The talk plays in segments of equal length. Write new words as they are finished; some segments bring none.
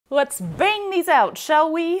Let's bang these out,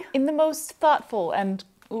 shall we? In the most thoughtful and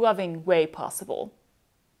loving way possible.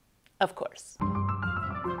 Of course.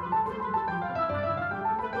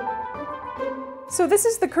 So this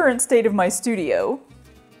is the current state of my studio.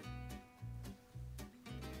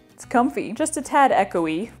 It's comfy, just a tad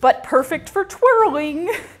echoey, but perfect for twirling.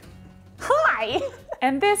 Hi!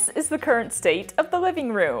 And this is the current state of the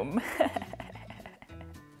living room.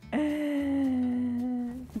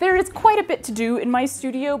 There is quite a bit to do in my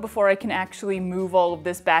studio before I can actually move all of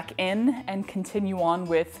this back in and continue on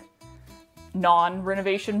with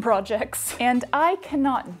non-renovation projects. And I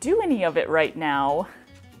cannot do any of it right now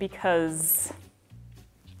because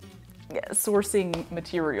sourcing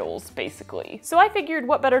materials, basically. So I figured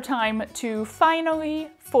what better time to finally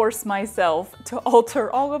force myself to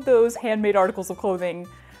alter all of those handmade articles of clothing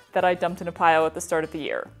that I dumped in a pile at the start of the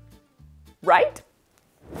year. Right?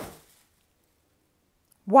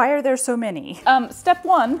 Why are there so many? Step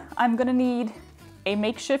one, I'm gonna need a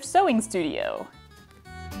makeshift sewing studio.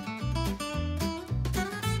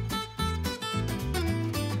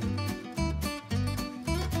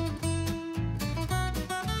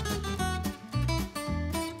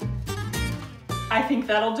 I think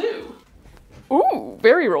that'll do. Ooh,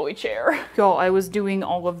 very rolly chair. Y'all, I was doing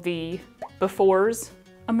all of the befores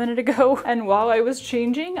a minute ago, and while I was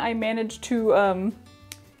changing, I managed to,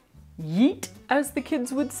 yeet, as the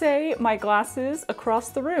kids would say, my glasses across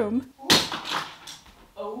the room.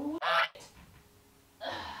 Oh, I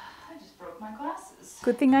just broke my glasses.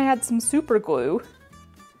 Good thing I had some super glue.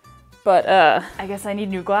 But, I guess I need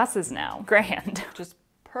new glasses now. Grand. Just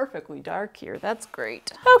perfectly dark here, that's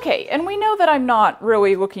great. Okay, and we know that I'm not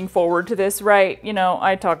really looking forward to this, right? You know,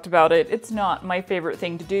 I talked about it. It's not my favorite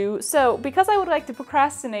thing to do. So, because I would like to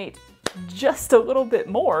procrastinate just a little bit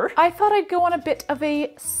more, I thought I'd go on a bit of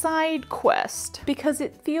a side quest because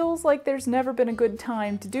it feels like there's never been a good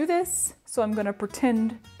time to do this, so I'm gonna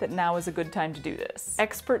pretend that now is a good time to do this.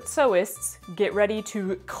 Expert sewists, get ready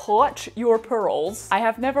to clutch your pearls. I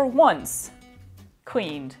have never once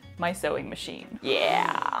cleaned my sewing machine.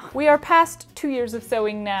 Yeah. We are past 2 years of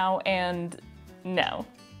sewing now, and no,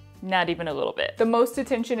 not even a little bit. The most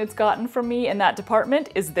attention it's gotten from me in that department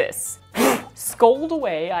is this. Scold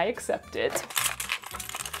away, I accept it.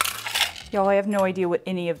 Y'all, I have no idea what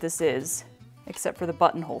any of this is, except for the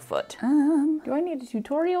buttonhole foot. Do I need a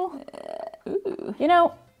tutorial? Ooh. You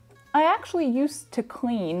know, I actually used to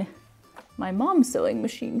clean my mom's sewing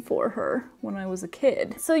machine for her when I was a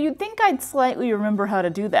kid. So you'd think I'd slightly remember how to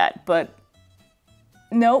do that, but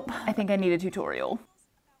nope, I think I need a tutorial.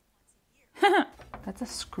 That's a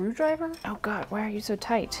screwdriver? Oh God, why are you so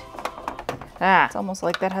tight? Ah, it's almost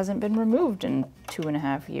like that hasn't been removed in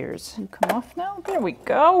 2.5 years. You come off now? There we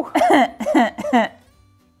go.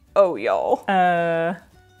 Oh, y'all.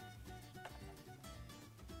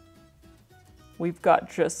 We've got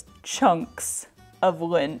just chunks of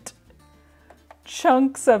lint.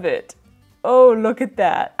 Chunks of it. Oh, look at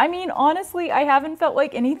that. I mean, honestly, I haven't felt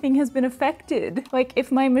like anything has been affected. Like,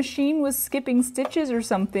 if my machine was skipping stitches or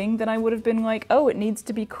something, then I would have been like, oh, it needs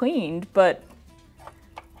to be cleaned, but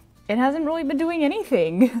it hasn't really been doing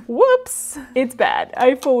anything. Whoops. It's bad.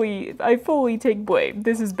 I fully take blame.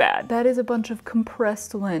 This is bad. That is a bunch of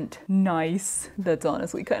compressed lint. Nice. That's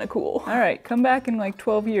honestly kind of cool. All right, come back in like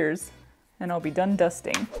 12 years and I'll be done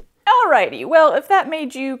dusting. Alrighty, well, if that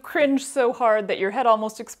made you cringe so hard that your head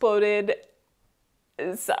almost exploded,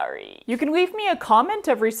 sorry. You can leave me a comment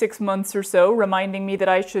every 6 months or so reminding me that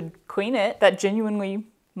I should clean it. That genuinely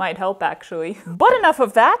might help, actually. But enough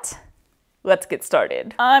of that. Let's get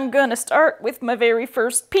started. I'm gonna start with my very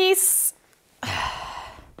first piece.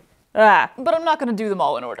 But I'm not gonna do them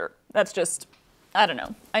all in order. That's just, I don't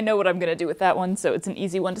know. I know what I'm gonna do with that one, so it's an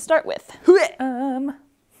easy one to start with.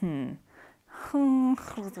 Come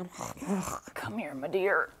here, my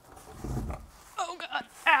dear. Oh God,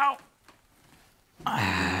 ow.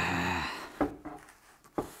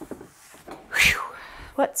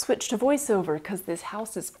 Let's switch to voiceover because this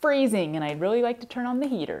house is freezing and I'd really like to turn on the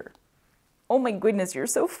heater. Oh my goodness, you're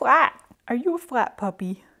so flat. Are you a flat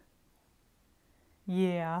puppy?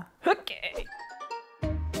 Yeah. Okay.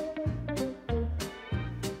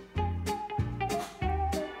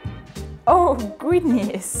 Oh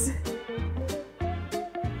goodness.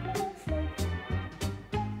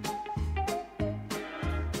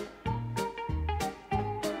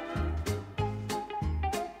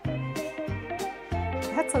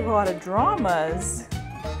 That's a lot of dramas.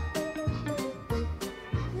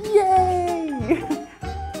 Yay!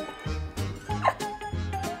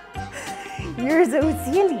 You're so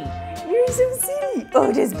silly. You're so silly.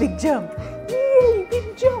 Oh, this big jump. Yay,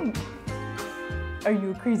 big jump. Are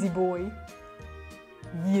you a crazy boy?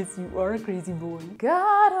 Yes, you are a crazy boy.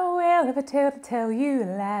 Got a whale of a tale to tell you,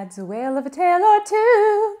 lads, a whale of a tale or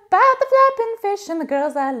two, about the flapping fish and the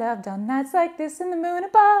girls I loved on nights like this in the moon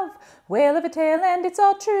above. Whale of a tale and it's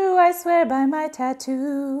all true, I swear by my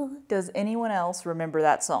tattoo. Does anyone else remember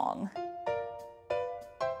that song?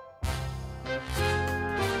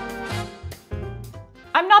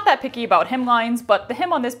 I'm not that picky about hemlines, but the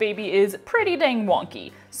hem on this baby is pretty dang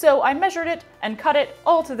wonky, so I measured it and cut it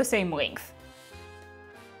all to the same length.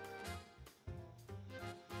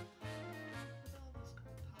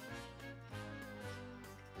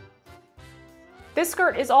 This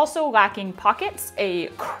skirt is also lacking pockets, a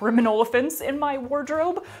criminal offense in my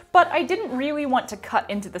wardrobe, but I didn't really want to cut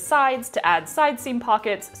into the sides to add side seam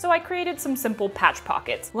pockets, so I created some simple patch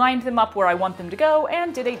pockets, lined them up where I want them to go,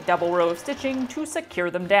 and did a double row of stitching to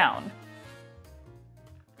secure them down.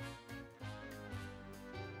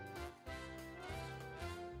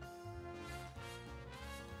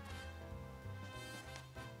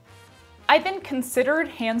 I then considered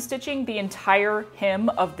hand stitching the entire hem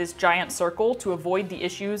of this giant circle to avoid the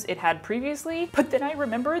issues it had previously, but then I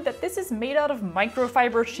remembered that this is made out of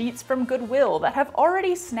microfiber sheets from Goodwill that have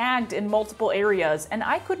already snagged in multiple areas, and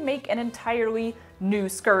I could make an entirely new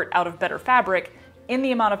skirt out of better fabric in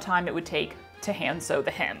the amount of time it would take to hand sew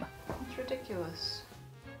the hem. It's ridiculous.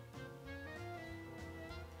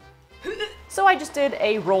 So I just did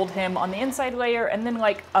a rolled hem on the inside layer and then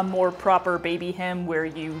like a more proper baby hem where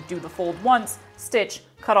you do the fold once, stitch,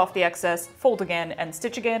 cut off the excess, fold again, and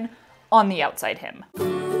stitch again on the outside hem.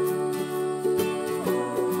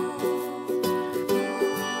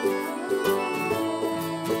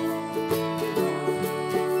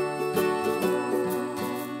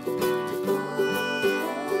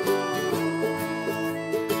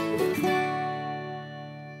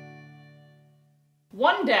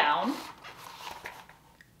 One down.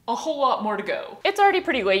 A whole lot more to go. It's already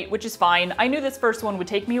pretty late, which is fine. I knew this first one would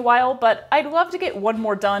take me a while, but I'd love to get one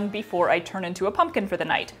more done before I turn into a pumpkin for the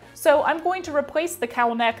night. So I'm going to replace the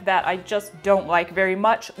cowl neck that I just don't like very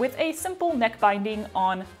much with a simple neck binding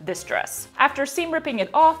on this dress. After seam ripping it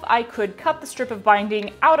off, I could cut the strip of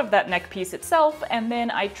binding out of that neck piece itself, and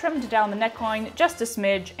then I trimmed down the neckline just a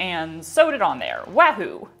smidge and sewed it on there.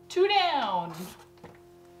 Wahoo! 2 down!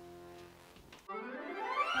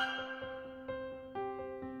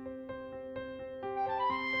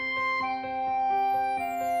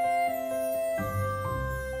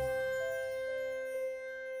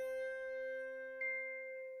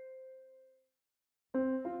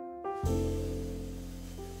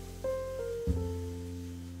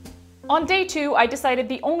 On day 2, I decided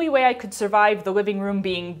the only way I could survive the living room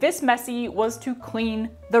being this messy was to clean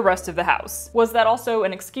the rest of the house. Was that also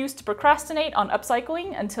an excuse to procrastinate on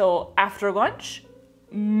upcycling until after lunch?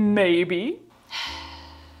 Maybe.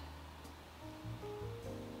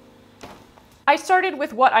 I started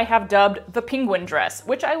with what I have dubbed the penguin dress,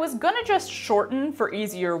 which I was gonna just shorten for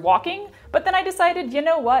easier walking, but then I decided, you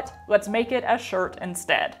know what, let's make it a shirt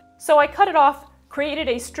instead. So I cut it off, created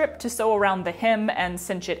a strip to sew around the hem and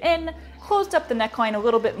cinch it in, closed up the neckline a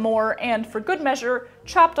little bit more, and for good measure,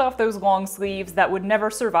 chopped off those long sleeves that would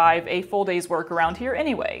never survive a full day's work around here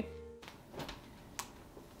anyway.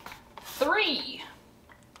 3.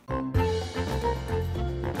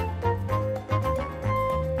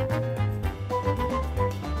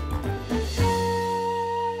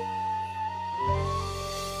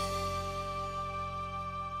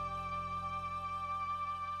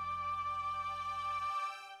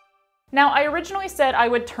 Now, I originally said I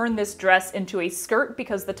would turn this dress into a skirt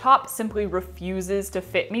because the top simply refuses to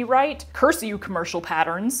fit me right. Curse you, commercial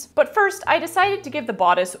patterns. But first, I decided to give the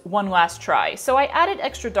bodice one last try, so I added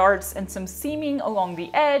extra darts and some seaming along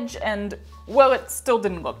the edge, and, well, it still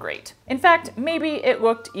didn't look great. In fact, maybe it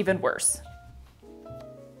looked even worse.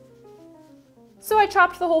 So I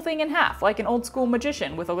chopped the whole thing in half, like an old school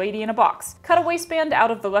magician with a lady in a box, cut a waistband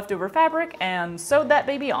out of the leftover fabric, and sewed that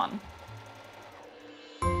baby on.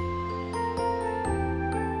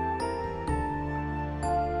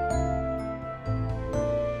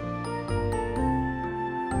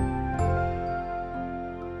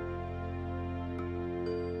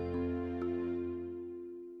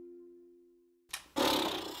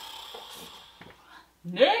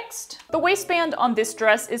 Next! The waistband on this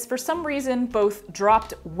dress is for some reason both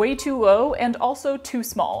dropped way too low and also too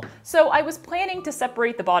small. So I was planning to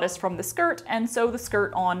separate the bodice from the skirt and sew the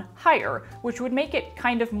skirt on higher, which would make it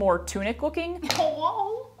kind of more tunic looking.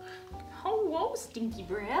 Hello? Hello, stinky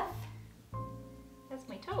breath. That's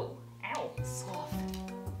my toe. Ow, soft.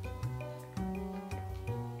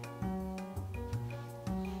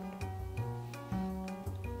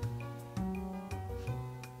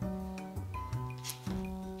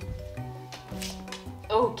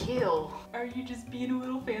 Oh, kill. Are you just being a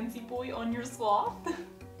little fancy boy on your sloth?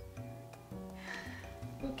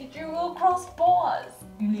 Look at your little crossed paws.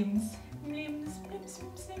 Limbs, limbs, limbs,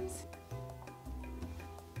 limbs, limbs.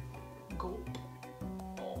 Gulp.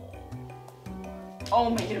 Oh, oh,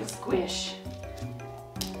 make it a squish.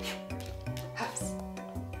 Huffs.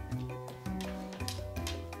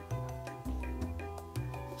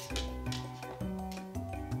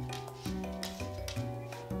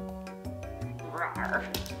 Rawr.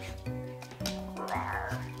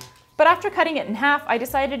 Rawr. But after cutting it in half, I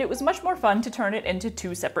decided it was much more fun to turn it into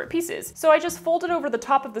 2 separate pieces. So I just folded over the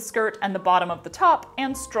top of the skirt and the bottom of the top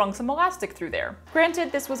and strung some elastic through there.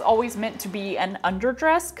 Granted, this was always meant to be an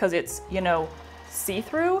underdress because it's, you know,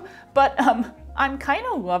 see-through, but I'm kind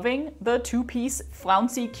of loving the 2-piece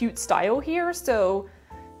flouncy cute style here, so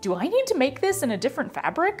do I need to make this in a different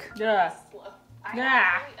fabric? Yes. I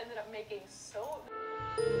actually ended up making so...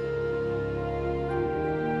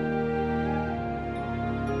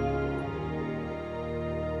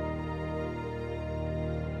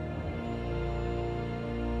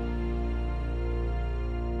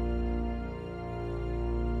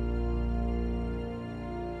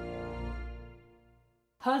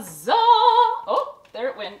 Huzzah! Oh, there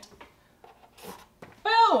it went.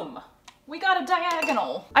 Boom! We got a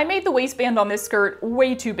diagonal. I made the waistband on this skirt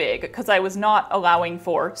way too big because I was not allowing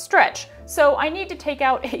for stretch. So I need to take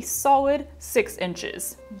out a solid 6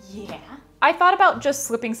 inches. Yeah. I thought about just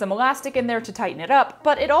slipping some elastic in there to tighten it up,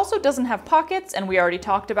 but it also doesn't have pockets, and we already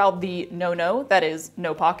talked about the no-no, that is,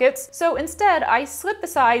 no pockets. So instead, I slit the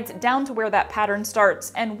sides down to where that pattern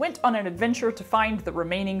starts and went on an adventure to find the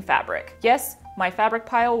remaining fabric. Yes, my fabric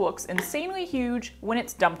pile looks insanely huge when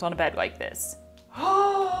it's dumped on a bed like this.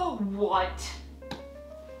 Oh, what?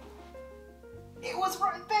 It was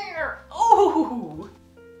right there! Oh!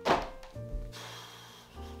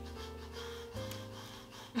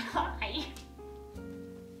 Hi.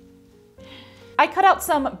 I cut out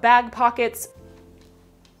some bag pockets.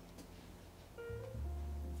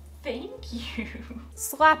 Thank you.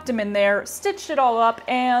 Slapped them in there, stitched it all up,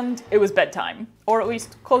 and it was bedtime. Or at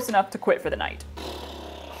least close enough to quit for the night.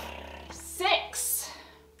 6.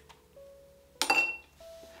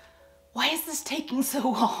 Why is this taking so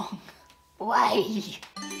long? Why?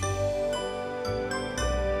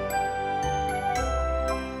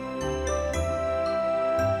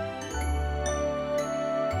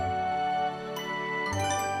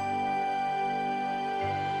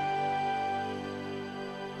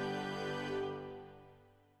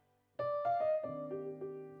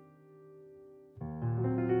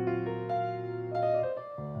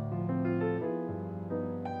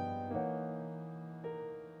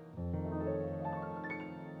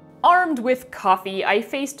 Armed with coffee, I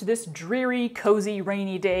faced this dreary, cozy,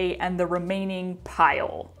 rainy day and the remaining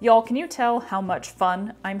pile. Y'all, can you tell how much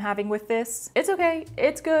fun I'm having with this? It's okay,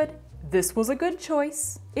 it's good. This was a good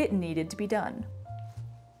choice. It needed to be done.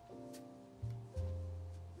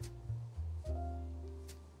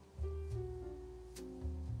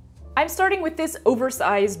 I'm starting with this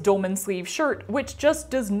oversized dolman sleeve shirt, which just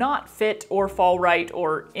does not fit or fall right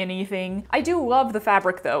or anything. I do love the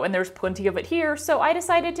fabric though, and there's plenty of it here, so I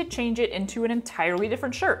decided to change it into an entirely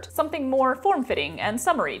different shirt, something more form-fitting and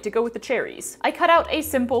summery to go with the cherries. I cut out a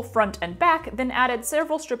simple front and back, then added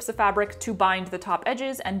several strips of fabric to bind the top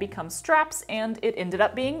edges and become straps, and it ended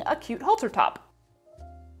up being a cute halter top.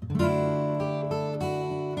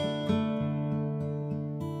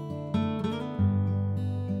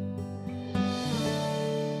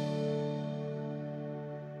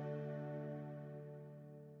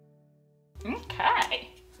 Okay.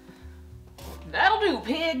 That'll do,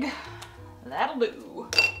 pig. That'll do.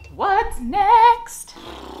 What's next?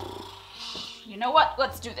 You know what?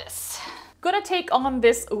 Let's do this. Gonna take on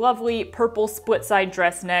this lovely purple split side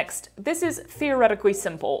dress next. This is theoretically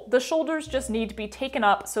simple. The shoulders just need to be taken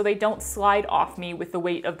up so they don't slide off me with the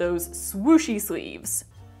weight of those swooshy sleeves.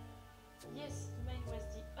 Yes, mine was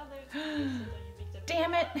the other so you picked up.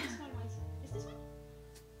 Damn it. This one was. Is this one?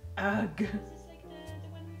 Ugh. Is this like the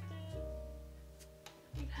one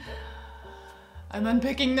with the... I'm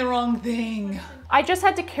unpicking the wrong thing. I just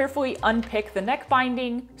had to carefully unpick the neck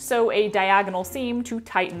binding, sew a diagonal seam to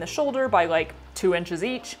tighten the shoulder by like 2 inches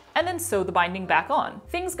each, and then sew the binding back on.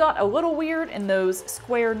 Things got a little weird in those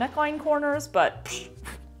square neckline corners, but psh,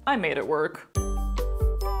 I made it work.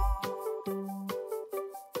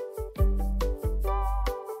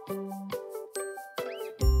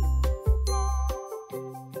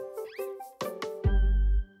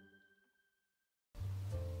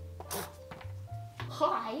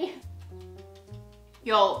 Hi.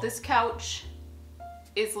 Y'all, this couch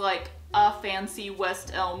is like a fancy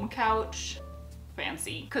West Elm couch.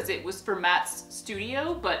 fancy because it was for Matt's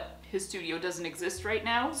studio, but his studio doesn't exist right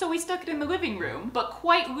now. So we stuck it in the living room, but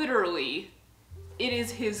quite literally, it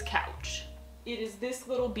is his couch. It is this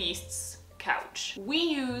little beast's couch. We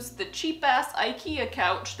use the cheap-ass IKEA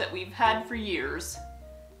couch that we've had for years.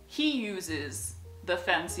 He uses the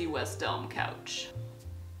fancy West Elm couch.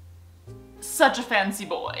 Such a fancy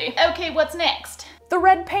boy. Okay, what's next? The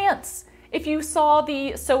red pants. If you saw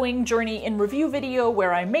the sewing journey in review video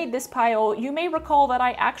where I made this pile, you may recall that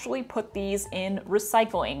I actually put these in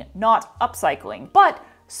recycling, not upcycling. But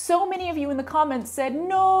so many of you in the comments said,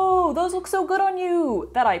 no, those look so good on you,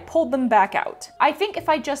 that I pulled them back out. I think if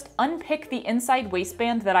I just unpick the inside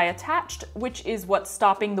waistband that I attached, which is what's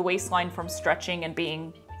stopping the waistline from stretching and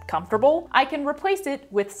being comfortable, I can replace it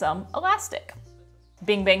with some elastic.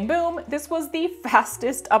 Bing bang boom, this was the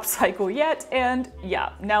fastest upcycle yet, and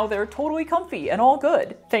yeah, now they're totally comfy and all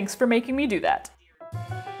good. Thanks for making me do that.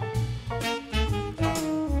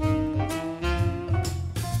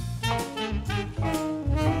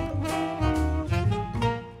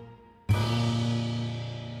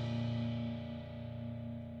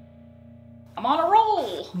 I'm on a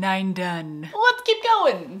roll! 9 done. Let's keep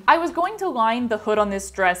going! I was going to line the hood on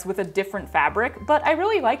this dress with a different fabric, but I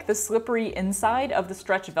really like the slippery inside of the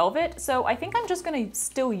stretch velvet, so I think I'm just gonna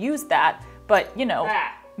still use that, but you know,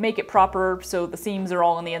 make it proper so the seams are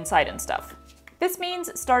all on the inside and stuff. This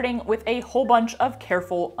means starting with a whole bunch of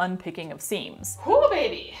careful unpicking of seams. Whoo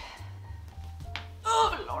baby!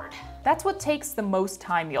 Oh Lord. That's what takes the most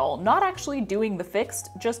time, y'all. Not actually doing the fixed,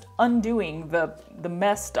 just undoing the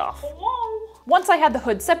mess stuff. Once I had the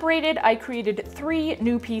hood separated, I created 3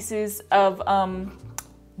 new pieces of,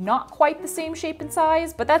 not quite the same shape and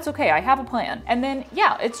size, but that's okay, I have a plan. And then,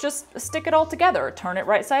 yeah, it's just stick it all together, turn it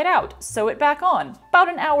right side out, sew it back on. About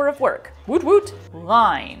an hour of work. Woot woot,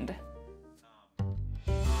 lined.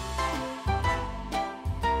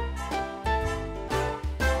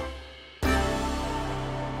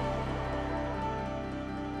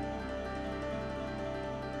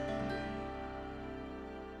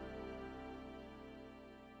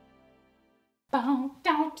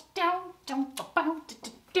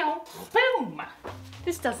 Boom!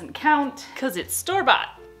 This doesn't count because it's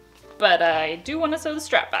store-bought, but I do want to sew the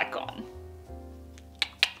strap back on.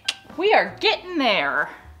 We are getting there.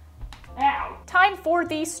 Ow. Time for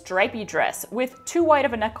the stripy dress with too wide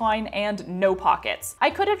of a neckline and no pockets. I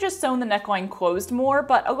could have just sewn the neckline closed more,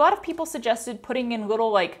 but a lot of people suggested putting in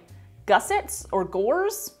little like gussets or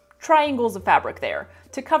gores, triangles of fabric there,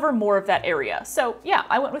 to cover more of that area. So yeah,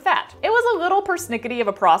 I went with that. It was a little persnickety of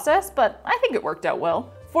a process, but I think it worked out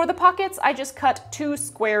well. For the pockets, I just cut 2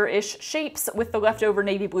 square-ish shapes with the leftover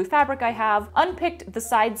navy blue fabric I have, unpicked the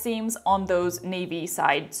side seams on those navy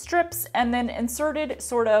side strips, and then inserted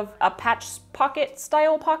sort of a patch pocket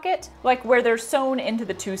style pocket, like where they're sewn into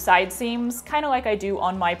the 2 side seams, kind of like I do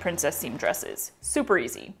on my princess seam dresses. Super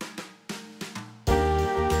easy.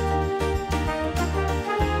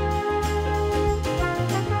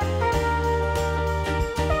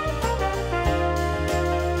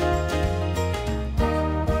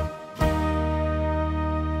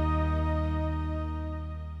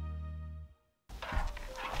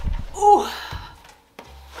 Ooh.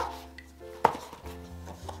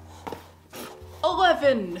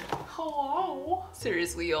 11. Hello.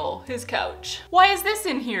 Seriously, y'all, his couch. Why is this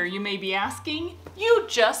in here, you may be asking? You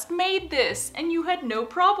just made this, and you had no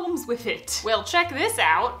problems with it. Well, check this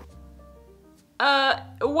out.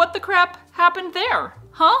 What the crap happened there?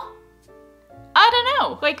 Huh? I don't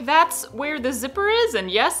know. Like, that's where the zipper is, and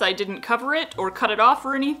yes, I didn't cover it or cut it off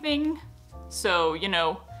or anything. So, you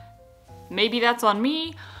know, maybe that's on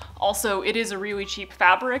me. Also, it is a really cheap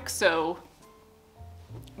fabric, so...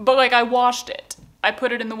 But like, I washed it. I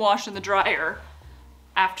put it in the wash and the dryer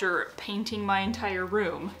after painting my entire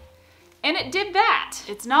room. And it did that.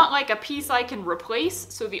 It's not like a piece I can replace,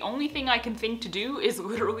 so the only thing I can think to do is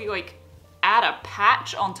literally like add a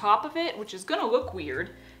patch on top of it, which is gonna look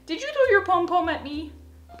weird. Did you throw your pom-pom at me?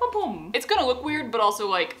 Pom-pom. It's gonna look weird, but also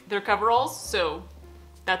like, they're coveralls, so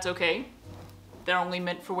that's okay. They're only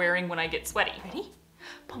meant for wearing when I get sweaty. Ready?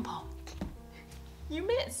 Pom-pom. You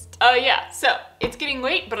missed. Yeah, so it's getting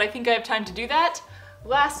late, but I think I have time to do that.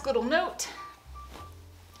 Last little note.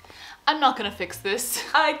 I'm not gonna fix this.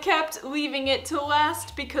 I kept leaving it to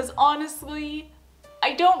last because honestly,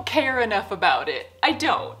 I don't care enough about it. I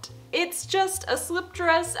don't. It's just a slip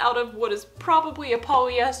dress out of what is probably a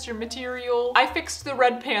polyester material. I fixed the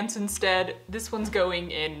red pants instead. This one's going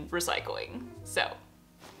in recycling. So,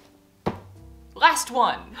 last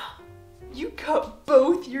one. You cut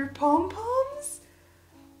both your pom-poms?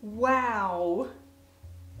 Wow.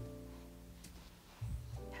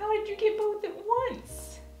 How did you get both at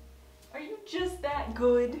that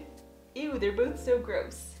good? Ew, they're both so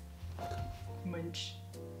gross. Munch.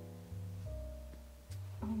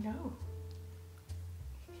 Oh no.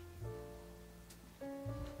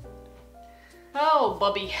 Oh,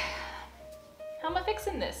 Bubby. How am I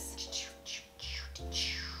fixing this?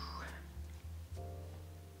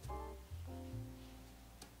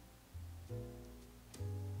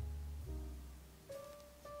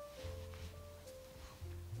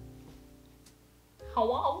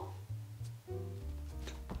 Hello?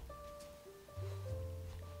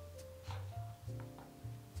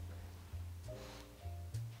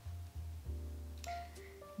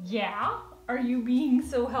 Yeah? Are you being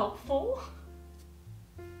so helpful?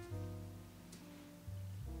 Are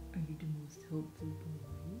you the most helpful boy?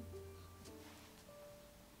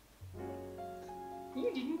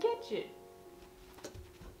 You didn't catch it.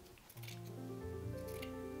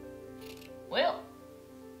 Well,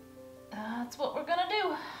 that's what we're gonna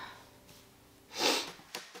do.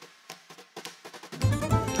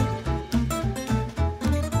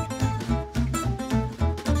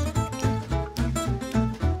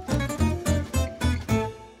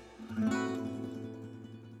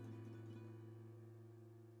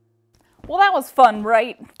 Well, that was fun,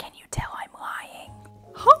 right? Can you tell I'm lying?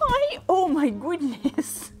 Hi! Oh my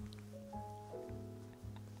goodness.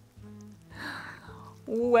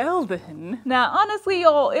 Well then. Now, honestly,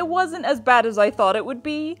 y'all, it wasn't as bad as I thought it would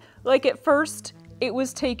be. Like, at first, it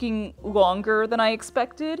was taking longer than I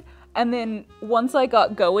expected. And then once I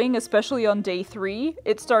got going, especially on day 3,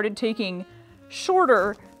 it started taking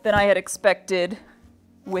shorter than I had expected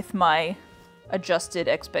with my adjusted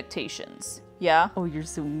expectations. Yeah? Oh, you're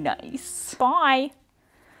so nice. Bye.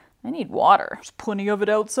 I need water. There's plenty of it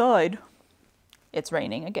outside. It's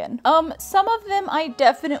raining again. Some of them I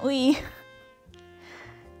definitely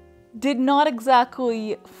did not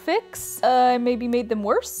exactly fix. Maybe made them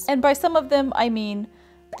worse. And by some of them, I mean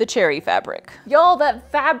the cherry fabric. Y'all,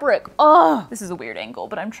 that fabric. Oh, this is a weird angle,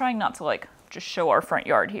 but I'm trying not to like just show our front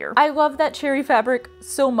yard here. I love that cherry fabric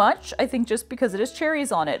so much. I think just because it has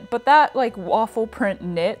cherries on it, but that like waffle print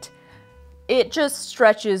knit, it just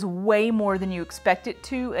stretches way more than you expect it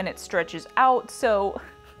to, and it stretches out, so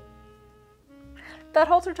that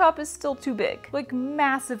halter top is still too big, like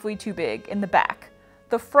massively too big in the back.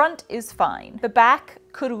 The front is fine. The back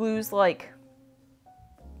could lose like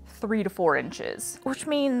 3 to 4 inches, which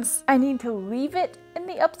means I need to leave it in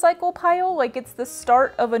the upcycle pile, like it's the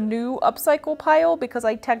start of a new upcycle pile, because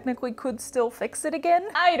I technically could still fix it again.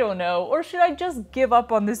 I don't know, or should I just give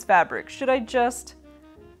up on this fabric? Should I just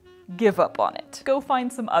give up on it? Go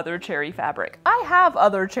find some other cherry fabric. I have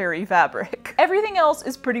other cherry fabric. Everything else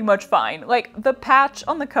is pretty much fine. Like, the patch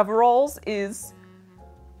on the coveralls is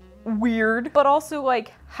weird, but also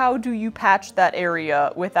like, how do you patch that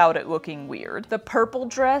area without it looking weird? The purple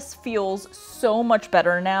dress feels so much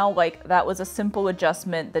better now. Like, that was a simple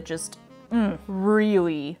adjustment that just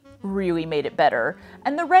really made it better.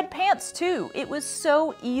 And the red pants too. It was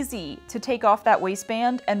so easy to take off that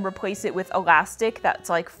waistband and replace it with elastic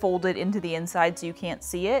that's like folded into the inside so you can't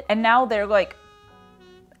see it. And now they're like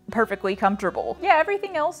perfectly comfortable. Yeah,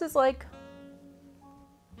 everything else is like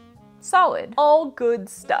solid. All good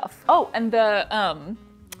stuff. Oh, and the,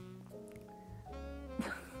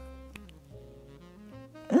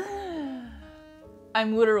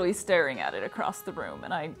 I'm literally staring at it across the room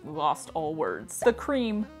and I lost all words. The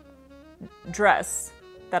cream dress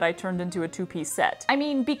that I turned into a 2-piece set. I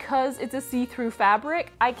mean, because it's a see-through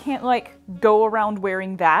fabric, I can't like go around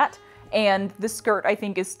wearing that. And the skirt I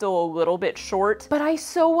think is still a little bit short, but I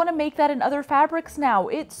so want to make that in other fabrics now.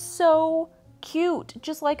 It's so cute.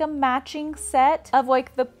 Just like a matching set of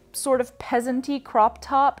like the sort of peasant-y crop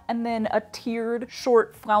top and then a tiered,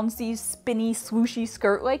 short, flouncy, spinny, swooshy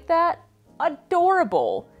skirt like that.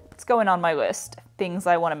 Adorable. It's going on my list. Things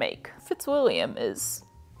I want to make. Fitzwilliam is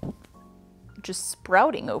just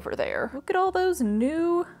sprouting over there. Look at all those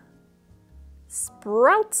new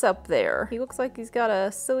sprouts up there. He looks like he's got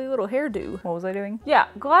a silly little hairdo. What was I doing? Yeah,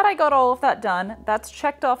 glad I got all of that done. That's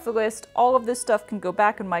checked off the list. All of this stuff can go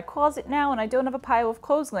back in my closet now, and I don't have a pile of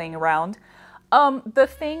clothes laying around. The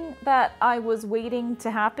thing that I was waiting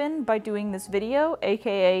to happen by doing this video,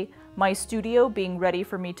 aka my studio being ready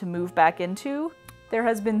for me to move back into, there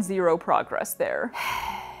has been 0 progress there.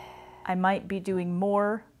 I might be doing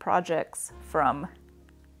more projects from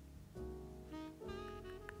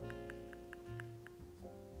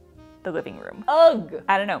the living room. Ugh!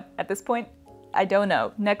 I don't know. At this point, I don't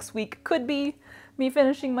know. Next week could be me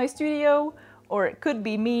finishing my studio, or it could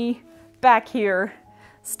be me back here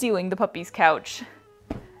stealing the puppy's couch,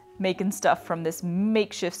 making stuff from this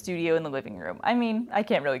makeshift studio in the living room. I mean, I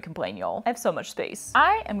can't really complain, y'all. I have so much space.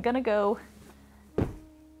 I am gonna go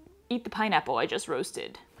eat the pineapple I just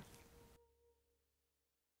roasted.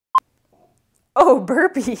 Oh,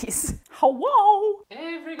 burpees. Hello.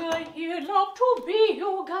 Every guy here loved to be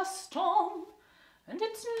your Gaston, and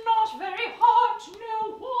it's not very hard to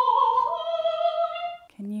know why.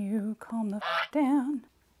 Can you calm the f down?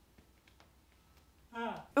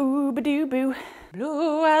 Ooh ba doo boo.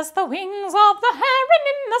 Blue as the wings of the heron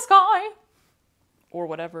in the sky. Or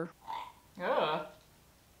whatever.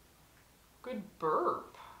 Good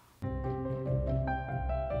burp.